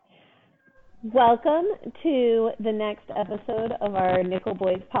Welcome to the next episode of our Nickel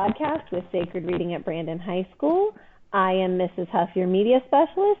Boys podcast with Sacred Reading at Brandon High School. I am Mrs. Huff, your media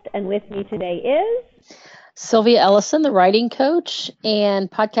specialist, and with me today is Sylvia Ellison, the writing coach and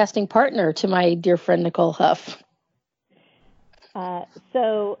podcasting partner to my dear friend Nicole Huff.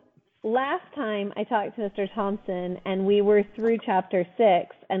 So last time I talked to Mr. Thompson, and we were through chapter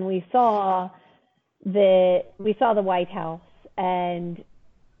 6, and we saw the White House, and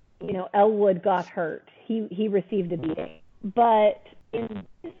Elwood got hurt. He received a beating. But in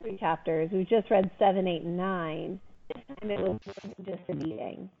these 3 chapters, we just read 7, 8, and 9. This time it was just a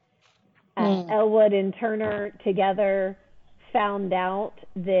beating. Elwood and Turner together found out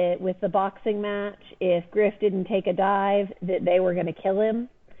that with the boxing match, if Griff didn't take a dive, that they were going to kill him.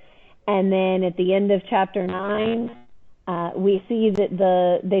 And then at the end of chapter 9, we see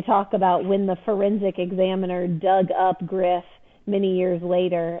that they talk about when the forensic examiner dug up Griff many years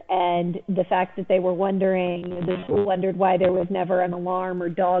later, and the fact that they were the school wondered why there was never an alarm or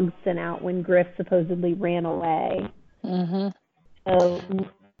dogs sent out when Griff supposedly ran away. Mm-hmm.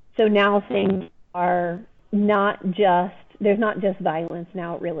 So now things are there's not just violence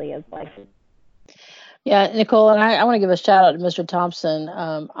now, it really is life. Yeah, Nicole, and I want to give a shout out to Mr. Thompson.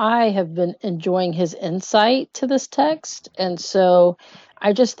 I have been enjoying his insight to this text, and so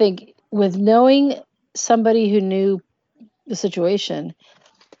I just think with knowing somebody who knew the situation,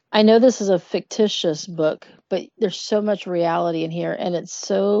 I know this is a fictitious book, but there's so much reality in here, and it's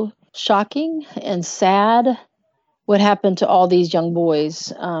so shocking and sad what happened to all these young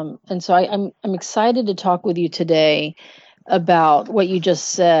boys. And so I'm excited to talk with you today about what you just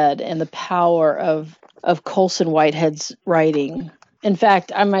said and the power of Colson Whitehead's writing. In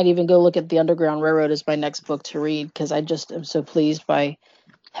fact, I might even go look at The Underground Railroad as my next book to read, because I just am so pleased by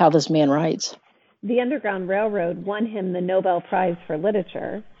how this man writes. The Underground Railroad won him the Nobel Prize for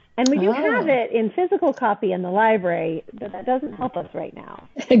Literature. And we do have it in physical copy in the library, but that doesn't help us right now.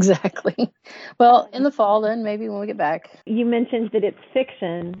 Exactly. Well, in the fall, then, maybe when we get back. You mentioned that it's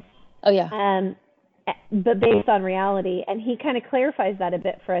fiction. Oh, yeah. But based on reality. And he kind of clarifies that a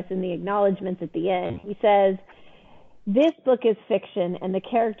bit for us in the acknowledgments at the end. He says, "This book is fiction and the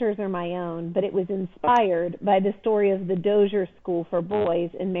characters are my own, but it was inspired by the story of the Dozier School for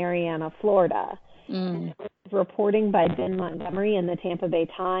Boys in Marianna, Florida." Reporting by Ben Montgomery in the Tampa Bay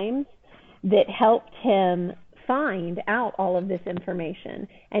Times that helped him find out all of this information.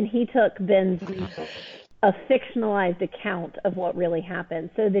 And he took Ben's a fictionalized account of what really happened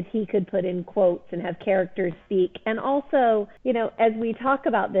so that he could put in quotes and have characters speak. And also, as we talk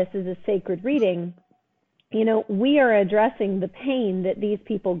about this as a sacred reading, we are addressing the pain that these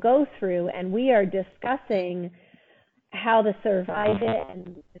people go through, and we are discussing how to survive it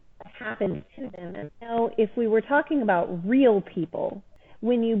and what happened to them. And if we were talking about real people,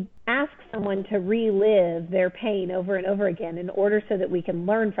 when you ask someone to relive their pain over and over again in order so that we can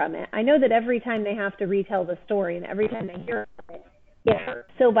learn from it, I know that every time they have to retell the story and every time they hear it hurts.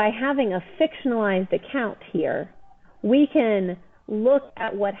 So by having a fictionalized account here, we can look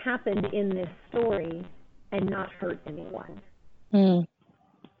at what happened in this story and not hurt anyone.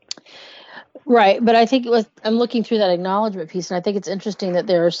 Right, but I think I'm looking through that acknowledgement piece, and I think it's interesting that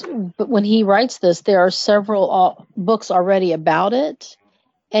but when he writes this, there are several books already about it,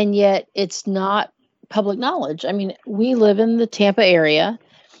 and yet it's not public knowledge. I mean, we live in the Tampa area,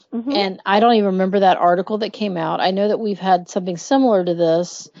 and I don't even remember that article that came out. I know that we've had something similar to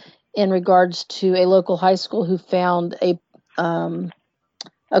this in regards to a local high school who found a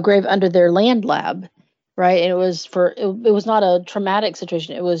grave under their land lab. Right. And it was not a traumatic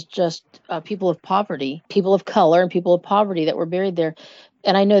situation. It was just people of poverty, people of color and people of poverty that were buried there.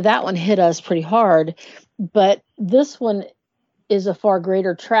 And I know that one hit us pretty hard. But this one is a far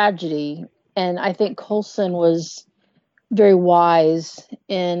greater tragedy. And I think Colson was very wise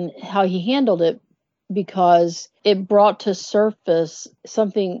in how he handled it, because it brought to surface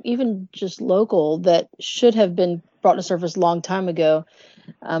something even just local that should have been brought to surface a long time ago.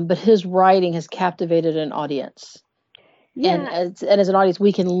 But his writing has captivated an audience. Yeah. And as an audience,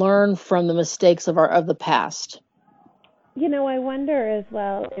 we can learn from the mistakes of the past. I wonder as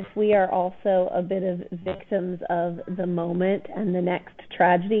well if we are also a bit of victims of the moment and the next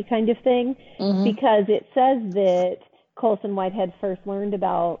tragedy kind of thing, because it says that Colson Whitehead first learned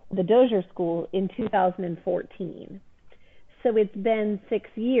about the Dozier School in 2014. So it's been 6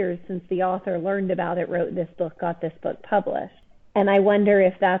 years since the author learned about it, wrote this book, got this book published. And I wonder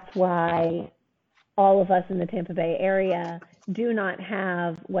if that's why all of us in the Tampa Bay area do not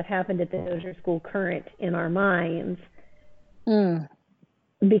have what happened at the Dozier School current in our minds,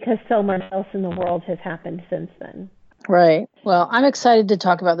 because so much else in the world has happened since then. Right. Well, I'm excited to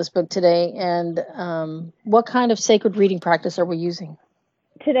talk about this book today. And what kind of sacred reading practice are we using?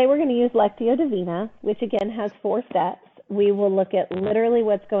 Today we're going to use Lectio Divina, which again has 4 steps. We will look at literally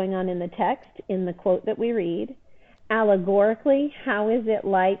what's going on in the text, in the quote that we read. Allegorically, how is it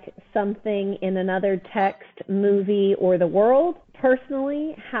like something in another text, movie, or the world?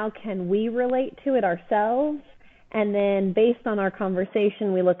 Personally, how can we relate to it ourselves? And then based on our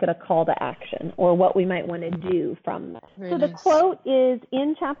conversation, we look at a call to action or what we might want to do from that. Very So nice. the quote is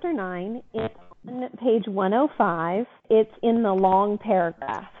in chapter 9. It's on page 105. It's in the long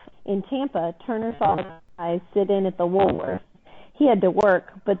paragraph. In Tampa, Turner saw the guys sit in at the Woolworths. He had to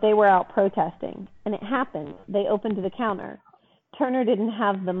work, but they were out protesting. And it happened. They opened the counter. Turner didn't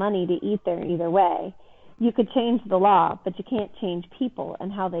have the money to eat there either way. You could change the law, but you can't change people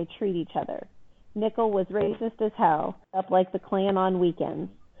and how they treat each other. Nickel was racist as hell, up like the Klan on weekends.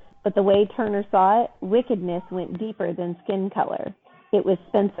 But the way Turner saw it, wickedness went deeper than skin color. It was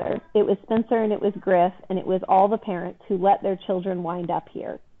Spencer. It was Spencer and it was Griff, and it was all the parents who let their children wind up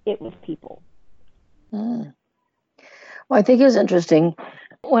here. It was people. Mm. Well, I think it was interesting.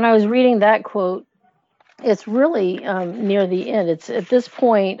 When I was reading that quote, it's really near the end. It's at this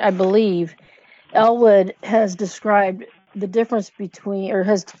point, I believe, Elwood has described the difference between, or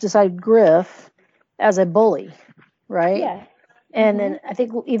has decided Griff as a bully, right? Yeah. And then I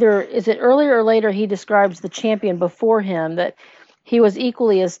think either, is it earlier or later, he describes the champion before him, that he was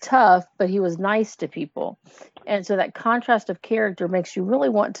equally as tough, but he was nice to people. And so that contrast of character makes you really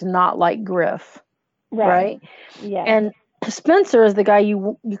want to not like Griff, right? Yeah. And Spencer is the guy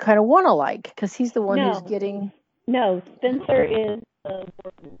you kind of want to like, because he's the one who's getting... No, Spencer is the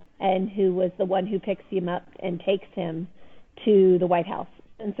warden, and who was the one who picks him up and takes him to the White House.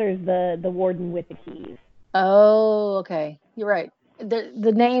 Spencer's the warden with the keys. Oh, okay. You're right.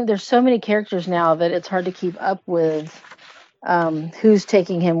 The name, there's so many characters now that it's hard to keep up with who's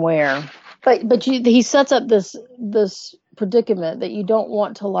taking him where. But he sets up this predicament that you don't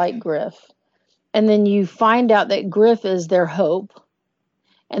want to like Griff. And then you find out that Griff is their hope.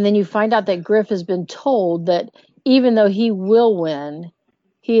 And then you find out that Griff has been told that even though he will win,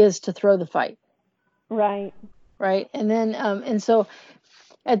 he is to throw the fight. Right. Right. And then and so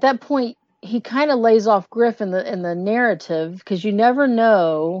at that point he kind of lays off Griff in the narrative, because you never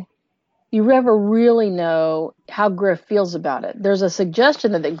really know how Griff feels about it. There's a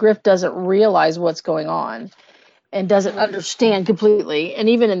suggestion that Griff doesn't realize what's going on and doesn't understand completely. And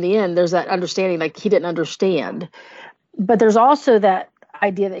even in the end, there's that understanding, like he didn't understand. But there's also that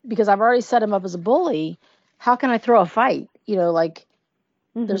idea that because I've already set him up as a bully, how can I throw a fight?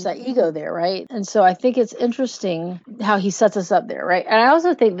 There's that ego there, right? And so I think it's interesting how he sets us up there, right? And I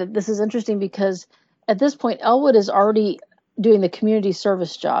also think that this is interesting because at this point, Elwood is already doing the community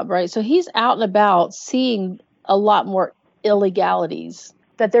service job, right? So he's out and about seeing a lot more illegalities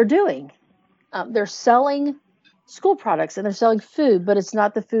that they're doing. They're selling school products and they're selling food, but it's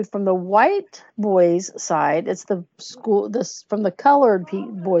not the food from the white boys' side. It's from the colored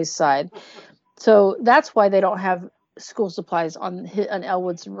boys' side. So that's why they don't have school supplies on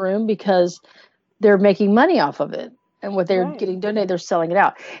Elwood's room, because they're making money off of it. And what they're getting donated, they're selling it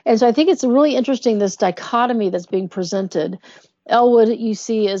out. And so I think it's really interesting, this dichotomy that's being presented. Elwood, you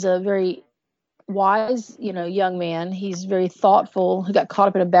see, is a very wise, young man. He's very thoughtful, who got caught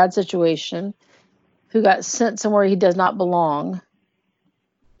up in a bad situation, who got sent somewhere he does not belong.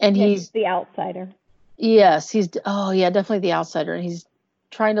 And he's the outsider. Yes, definitely the outsider. And he's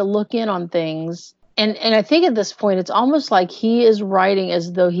trying to look in on things. And I think at this point, it's almost like he is writing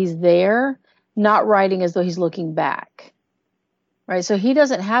as though he's there, not writing as though he's looking back. Right. So he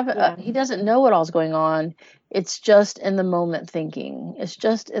doesn't he doesn't know what all's going on. It's just in the moment thinking. It's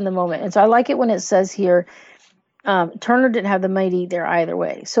just in the moment. And so I like it when it says here, Turner didn't have the money to eat there either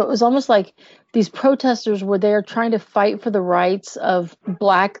way. So it was almost like these protesters were there trying to fight for the rights of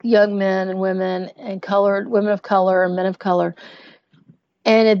Black young men and women and women of color and men of color.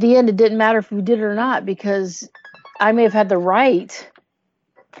 And at the end, it didn't matter if we did it or not, because I may have had the right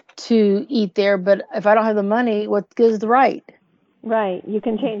to eat there, but if I don't have the money, what good is the right? Right. You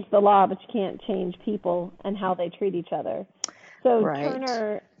can change the law, but you can't change people and how they treat each other. So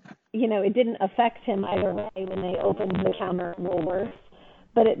Turner, it didn't affect him either way when they opened the counter at Woolworths.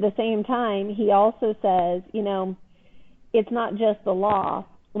 But at the same time, he also says, it's not just the law.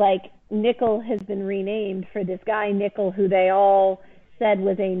 Like, Nickel has been renamed for this guy, Nickel, who they all said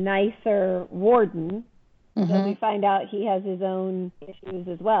was a nicer warden. So we find out he has his own issues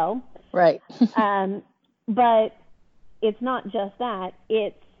as well. Right. But it's not just that.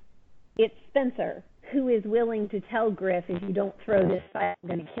 It's Spencer, who is willing to tell Griff, if you don't throw this fight, I'm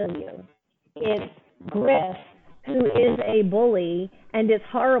going to kill you. It's Griff who is a bully and is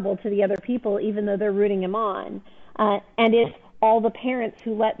horrible to the other people, even though they're rooting him on. And it's all the parents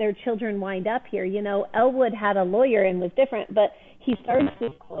who let their children wind up here. You know, Elwood had a lawyer and was different, but he starts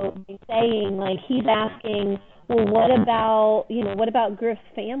this quote saying, like, he's asking, well, what about Griff's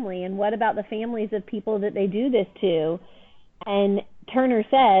family, and what about the families of people that they do this to? And Turner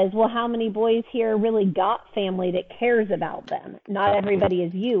says, well, how many boys here really got family that cares about them? Not everybody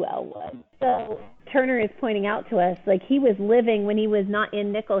is you, Elwood. So Turner is pointing out to us, like, he was living, when he was not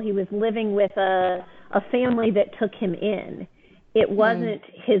in Nickel, he was living with a family that took him in. It wasn't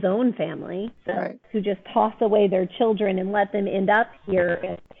his own family, who just toss away their children and let them end up here.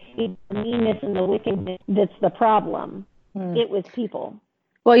 It's the meanness and the wickedness that's the problem. It was people.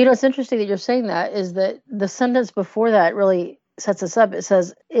 Well, you know, it's interesting that you're saying that, is that the sentence before that really sets us up. It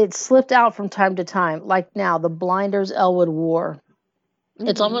says, it slipped out from time to time, like now, the Blinders Elwood War.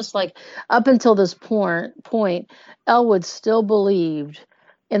 It's almost like up until this point, Elwood still believed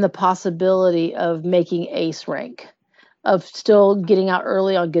in the possibility of making ace rank, of still getting out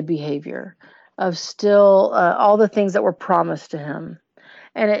early on good behavior, of still all the things that were promised to him.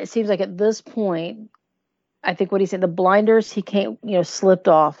 And it seems like at this point, I think what he said, the blinders, he can't, slipped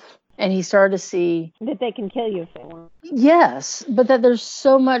off, and he started to see that they can kill you if they want. Yes, but that there's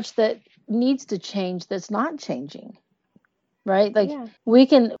so much that needs to change that's not changing, right? Like, we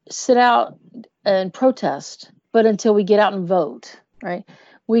can sit out and protest, but until we get out and vote, right?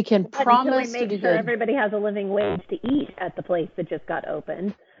 We can promise to do good. Everybody has a living wage to eat at the place that just got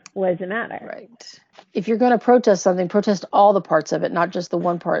opened. What does it matter? Right. If you're going to protest something, protest all the parts of it, not just the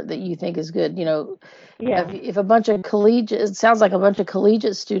one part that you think is good. If a bunch of it sounds like a bunch of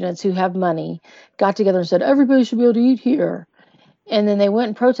collegiate students who have money got together and said, everybody should be able to eat here. And then they went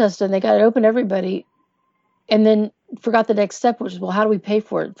and protested and they got it open to everybody, and then forgot the next step, which is, well, how do we pay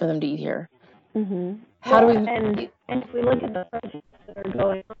for them to eat here? Mm-hmm. And if we look at the projects that are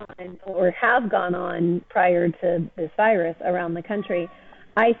going on or have gone on prior to this virus around the country,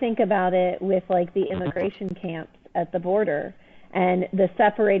 I think about it with, like, the immigration camps at the border and the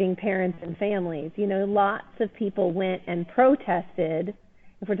separating parents and families. Lots of people went and protested.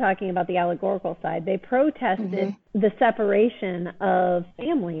 If we're talking about the allegorical side, they protested the separation of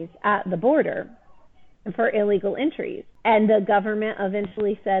families at the border for illegal entries. And the government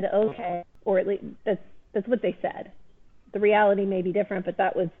eventually said, okay, or at least that's what they said. The reality may be different, but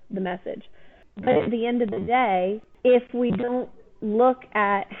that was the message. But at the end of the day, if we don't look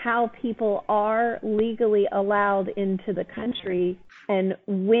at how people are legally allowed into the country and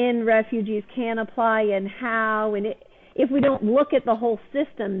when refugees can apply and how, and if we don't look at the whole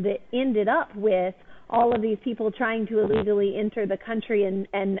system that ended up with all of these people trying to illegally enter the country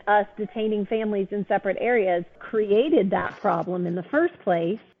and us detaining families in separate areas created that problem in the first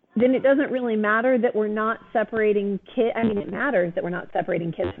place, then it doesn't really matter that we're not separating kids. I mean, it matters that we're not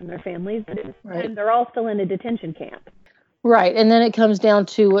separating kids from their families, but and they're all still in a detention camp. Right. And then it comes down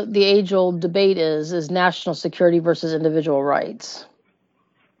to what the age-old debate is national security versus individual rights.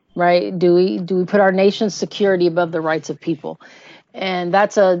 Right? Do we put our nation's security above the rights of people? And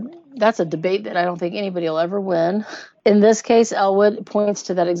that's a debate that I don't think anybody will ever win. In this case, Elwood points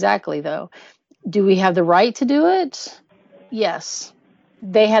to that exactly, though. Do we have the right to do it? Yes.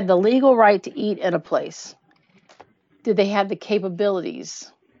 They had the legal right to eat in a place. Did they have the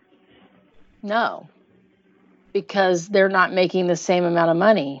capabilities? No. Because they're not making the same amount of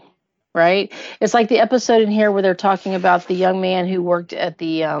money, right? It's like the episode in here where they're talking about the young man who worked at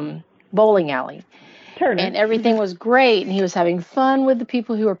the bowling alley. Turner. And everything was great, and he was having fun with the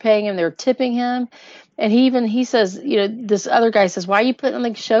people who were paying him. They were tipping him. And he says, this other guy says, why are you putting on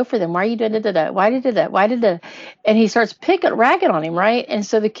the show for them? Why are you doing that? Why did that? Why did that? And he starts ragging on him, right? And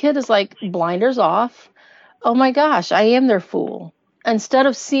so the kid is like, blinders off. Oh my gosh, I am their fool. Instead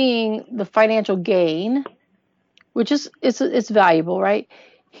of seeing the financial gain, which is it's valuable, right?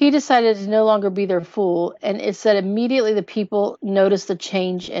 He decided to no longer be their fool, and it said immediately the people noticed the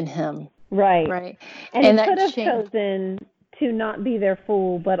change in him. Right. And he could have chosen to not be their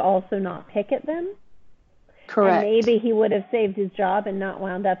fool, but also not pick at them. Correct. And maybe he would have saved his job and not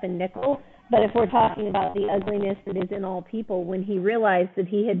wound up in Nickel. But if we're talking about the ugliness that is in all people, when he realized that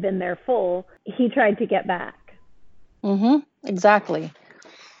he had been their fool, he tried to get back. Exactly.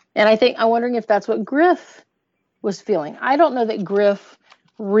 And I'm wondering if that's what Griff was feeling. I don't know that Griff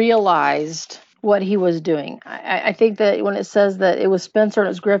realized what he was doing. I think that when it says that it was Spencer and it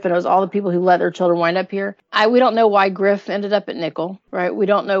was Griff and it was all the people who let their children wind up here, we don't know why Griff ended up at Nickel, right? We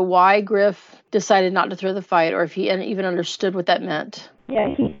don't know why Griff decided not to throw the fight, or if he even understood what that meant.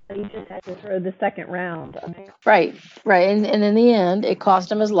 Yeah, he just had to throw the second round. Right. And in the end, it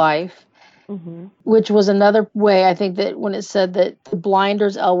cost him his life. which was another way I think that when it said that the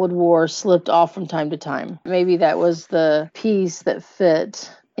blinders Elwood wore slipped off from time to time. Maybe that was the piece that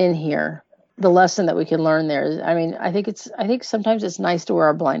fit in here. The lesson that we can learn there. I mean, I think sometimes it's nice to wear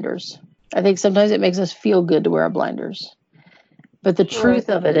our blinders. I think sometimes it makes us feel good to wear our blinders. But the truth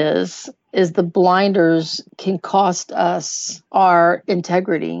of it is the blinders can cost us our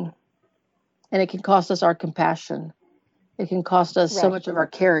integrity, and it can cost us our compassion. It can cost us so much of our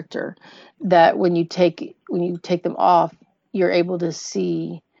character that when you take them off, you're able to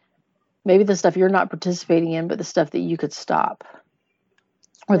see maybe the stuff you're not participating in, but the stuff that you could stop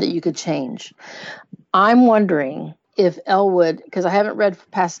or that you could change. I'm wondering if Elwood, because I haven't read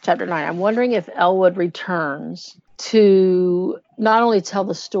past chapter 9, I'm wondering if Elwood returns to not only tell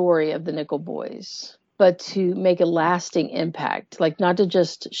the story of the Nickel Boys, but to make a lasting impact, like not to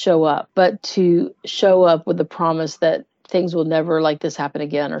just show up, but to show up with the promise that things will never like this happen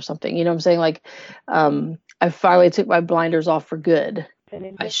again or something. You know what I'm saying? Like, I finally took my blinders off for good.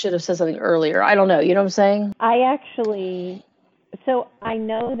 I should have said something earlier. I don't know. You know what I'm saying? So I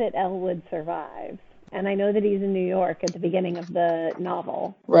know that Elwood survives, and I know that he's in New York at the beginning of the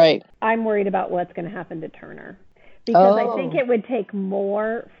novel. Right. I'm worried about what's going to happen to Turner. Because I think it would take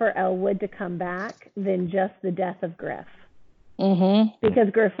more for Elwood to come back than just the death of Griff. Mm-hmm. Because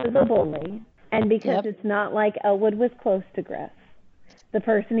Griff was a bully, and because it's not like Elwood was close to Griff. The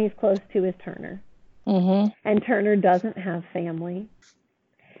person he's close to is Turner. Mm-hmm. And Turner doesn't have family.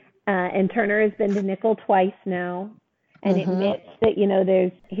 And Turner has been to Nickel twice now, and admits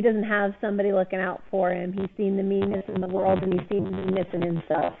that, he doesn't have somebody looking out for him. He's seen the meanness in the world, and he's seen the meanness in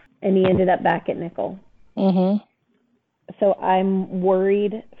himself. And he ended up back at Nickel. Mm-hmm. So I'm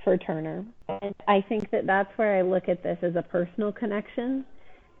worried for Turner. And I think that that's where I look at this as a personal connection,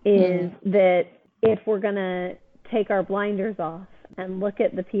 is that if we're going to take our blinders off and look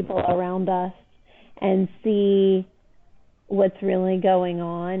at the people around us and see what's really going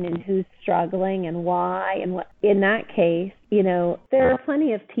on and who's struggling and why, and what, in that case, there are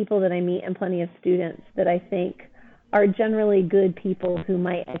plenty of people that I meet and plenty of students that I think are generally good people who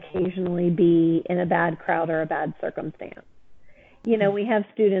might occasionally be in a bad crowd or a bad circumstance. We have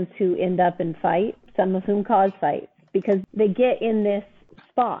students who end up in fights, some of whom cause fights, because they get in this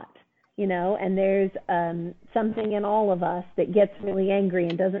spot, and there's something in all of us that gets really angry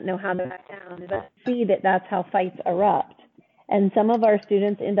and doesn't know how to back down. But see that that's how fights erupt. And some of our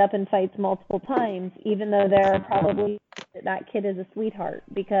students end up in fights multiple times, even though they're probably that kid is a sweetheart,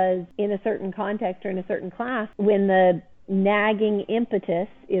 because in a certain context or in a certain class, when the nagging impetus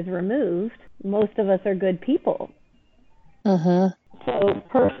is removed, most of us are good people. So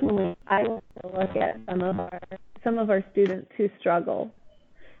personally, I want to look at some of our students who struggle,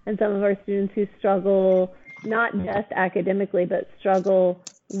 and some of our students who struggle not just academically, but struggle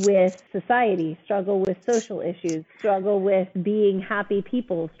with society, struggle with social issues, struggle with being happy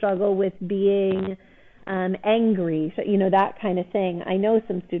people, struggle with being angry, that kind of thing. I know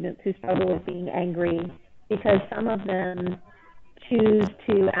some students who struggle with being angry because some of them choose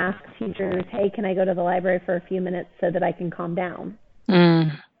to ask teachers, hey, can I go to the library for a few minutes so that I can calm down?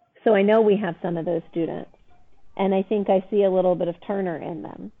 So I know we have some of those students, and I think I see a little bit of Turner in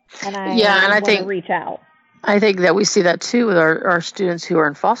them, and I want to reach out. I think that we see that too with our students who are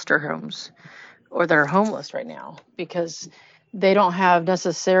in foster homes or that are homeless right now, because they don't have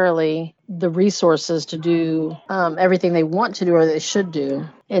necessarily the resources to do everything they want to do or they should do.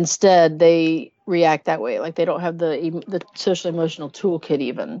 Instead, they react that way. Like they don't have the social emotional toolkit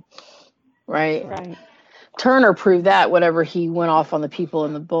even, right? Right. Turner proved that whenever he went off on the people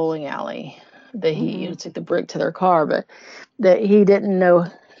in the bowling alley, that he took the brick to their car, but that he didn't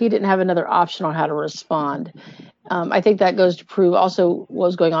have another option on how to respond. I think that goes to prove also what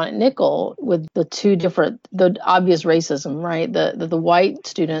was going on at Nickel with the obvious racism, right? The white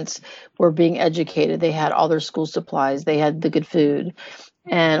students were being educated. They had all their school supplies. They had the good food.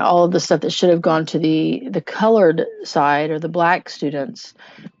 And all of the stuff that should have gone to the colored side or the black students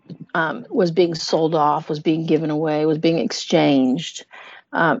was being sold off, was being given away, was being exchanged.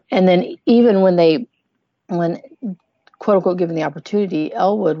 And then even when quote unquote given the opportunity,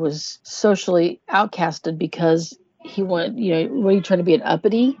 Elwood was socially outcasted because he wanted, were you trying to be an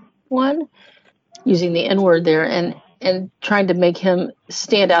uppity one, using the N word there, and trying to make him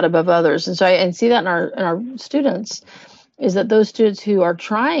stand out above others. And so I see that in our students, is that those students who are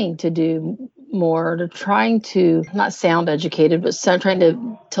trying to do more, they're trying to not sound educated, but trying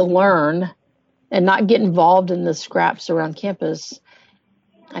to learn and not get involved in the scraps around campus.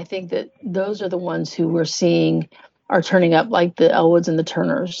 I think that those are the ones who we're seeing are turning up, like the Elwoods and the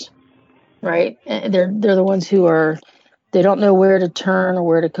Turners, right? And they're the ones who are They don't know where to turn or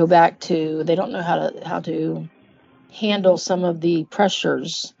where to go back to. They don't know how to handle some of the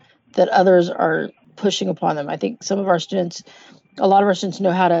pressures that others are pushing upon them. I think a lot of our students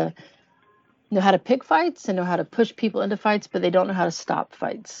know how to pick fights and know how to push people into fights, but they don't know how to stop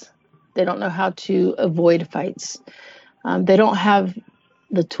fights. They don't know how to avoid fights. They don't have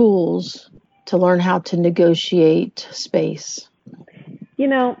the tools to learn how to negotiate space.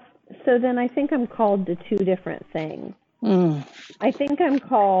 So then I think I'm called to two different things. Mm. I think I'm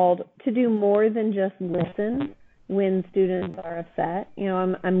called to do more than just listen when students are upset.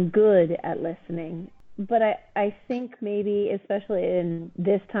 I'm good at listening. But I think maybe, especially in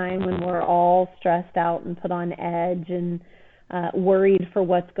this time when we're all stressed out and put on edge and worried for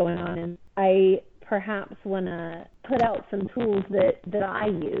what's going on, and I perhaps want to put out some tools that I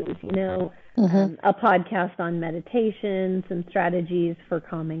use, a podcast on meditation, some strategies for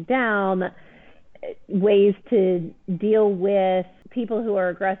calming down, ways to deal with people who are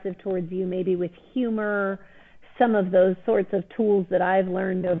aggressive towards you, maybe with humor, some of those sorts of tools that I've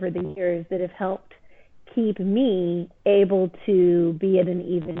learned over the years that have helped keep me able to be at an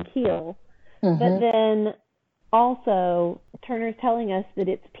even keel. But then also, Turner's telling us that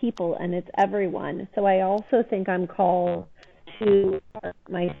it's people and it's everyone. So I also think I'm called to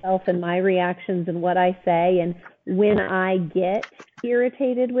myself and my reactions and what I say. And when I get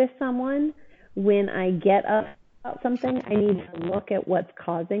irritated with someone, when I get up about something, I need to look at what's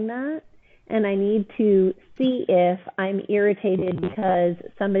causing that. And I need to see if I'm irritated because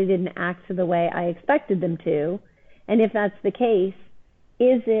somebody didn't act the way I expected them to. And if that's the case,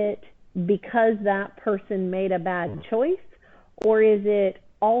 is it because that person made a bad choice, or is it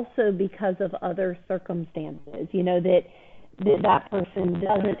also because of other circumstances, that person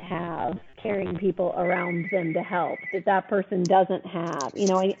doesn't have caring people around them to help, that person doesn't have,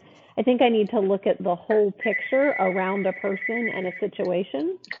 I think I need to look at the whole picture around a person and a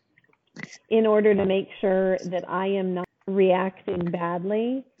situation in order to make sure that I am not reacting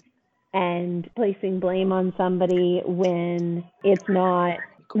badly and placing blame on somebody when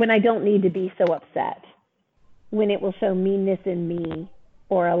I don't need to be so upset, when it will show meanness in me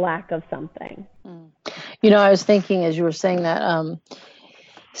or a lack of something. I was thinking as you were saying that,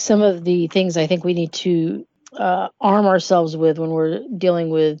 some of the things I think we need to arm ourselves with when we're dealing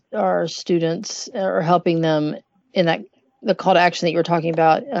with our students or helping them in the call to action that you were talking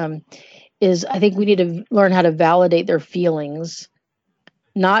about, is I think we need to learn how to validate their feelings,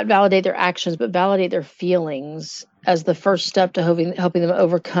 not validate their actions, but validate their feelings as the first step to helping them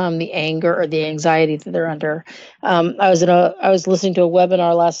overcome the anger or the anxiety that they're under. I was listening to a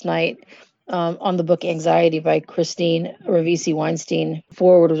webinar last night on the book Anxiety by Christine Ravisi Weinstein.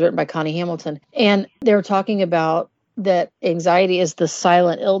 Forward was written by Connie Hamilton. And they were talking about that anxiety is the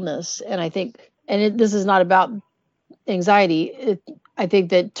silent illness. And I think, this is not about anxiety. I think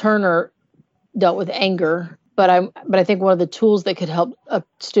that Turner dealt with anger, but I think one of the tools that could help a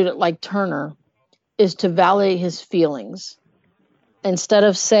student like Turner is to validate his feelings. Instead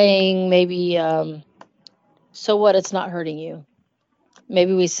of saying maybe, so what, it's not hurting you.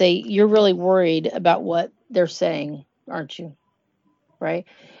 Maybe we say, you're really worried about what they're saying, aren't you? Right?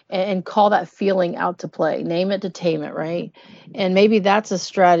 And call that feeling out to play. Name it to tame it, right? And maybe that's a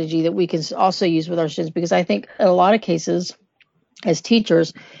strategy that we can also use with our students, because I think in a lot of cases, as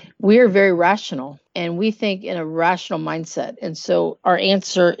teachers, we are very rational and we think in a rational mindset. And so our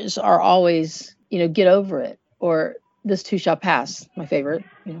answers are always, get over it, or this too shall pass, my favorite.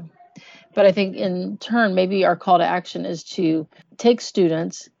 But I think in turn, maybe our call to action is to take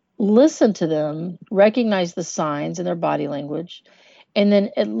students, listen to them, recognize the signs in their body language, and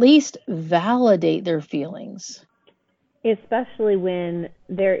then at least validate their feelings. Especially when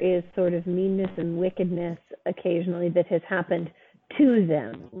there is sort of meanness and wickedness occasionally that has happened to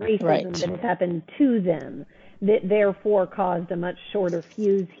them, racism that has happened to them, that therefore caused a much shorter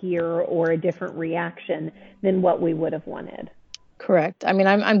fuse here or a different reaction than what we would have wanted. Correct. I mean,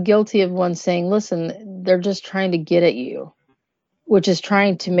 I'm guilty of one saying, listen, they're just trying to get at you, which is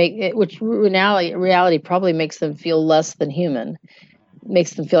trying to make it, which reality probably makes them feel less than human,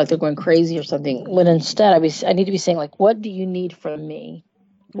 makes them feel like they're going crazy or something. When instead I need to be saying, like, what do you need from me?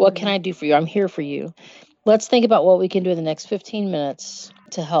 What can I do for you? I'm here for you. Let's think about what we can do in the next 15 minutes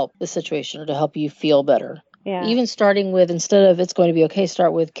to help the situation or to help you feel better. Yeah. Even starting with, instead of it's going to be okay,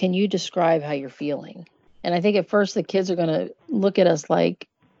 start with, can you describe how you're feeling? And I think at first the kids are going to look at us like,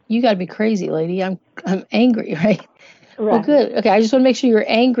 you got to be crazy, lady. I'm angry, right? Well, good. Okay, I just want to make sure you're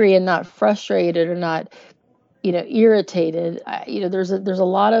angry and not frustrated or not, irritated. There's a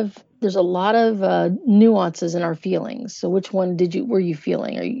lot of there's a lot of nuances in our feelings. So which one were you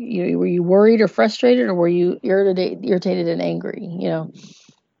feeling? Were you worried or frustrated, or were you irritated and angry?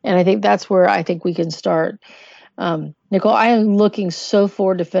 And I think that's where I think we can start. Nicole, I am looking so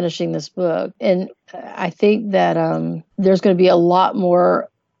forward to finishing this book, and I think that there's going to be a lot more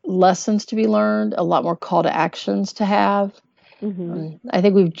lessons to be learned, a lot more call to actions to have. I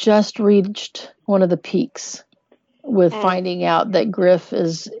think we've just reached one of the peaks with finding out that Griff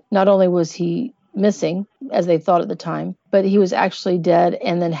is, not only was he missing, as they thought at the time, but he was actually dead,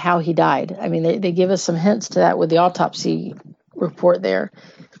 and then how he died. I mean, they give us some hints to that with the autopsy report there.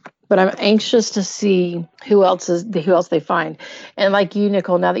 But I'm anxious to see who else they find. And like you,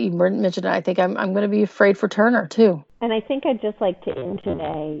 Nicole, now that you mentioned it, I think I'm going to be afraid for Turner too. And I think I'd just like to end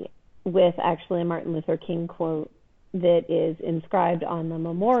today with actually a Martin Luther King quote that is inscribed on the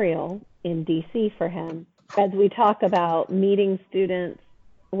memorial in D.C. for him. As we talk about meeting students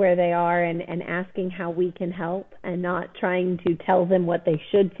where they are and asking how we can help, and not trying to tell them what they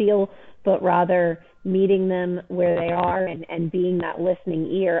should feel, but rather meeting them where they are and being that listening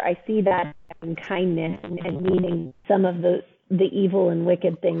ear. I see that in kindness and meeting some of the evil and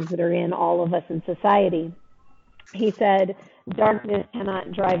wicked things that are in all of us in society. He said, darkness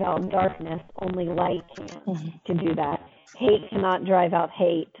cannot drive out darkness, only light can do that. Hate cannot drive out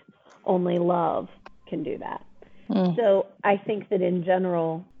hate, only love can do that. So I think that in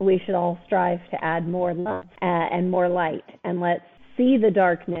general, we should all strive to add more love and more light, and let's see the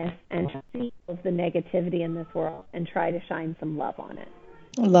darkness and see the negativity in this world and try to shine some love on it.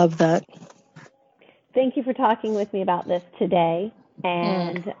 I love that. Thank you for talking with me about this today,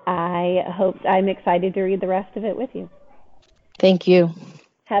 and I'm excited to read the rest of it with you. Thank you.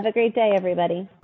 Have a great day, everybody.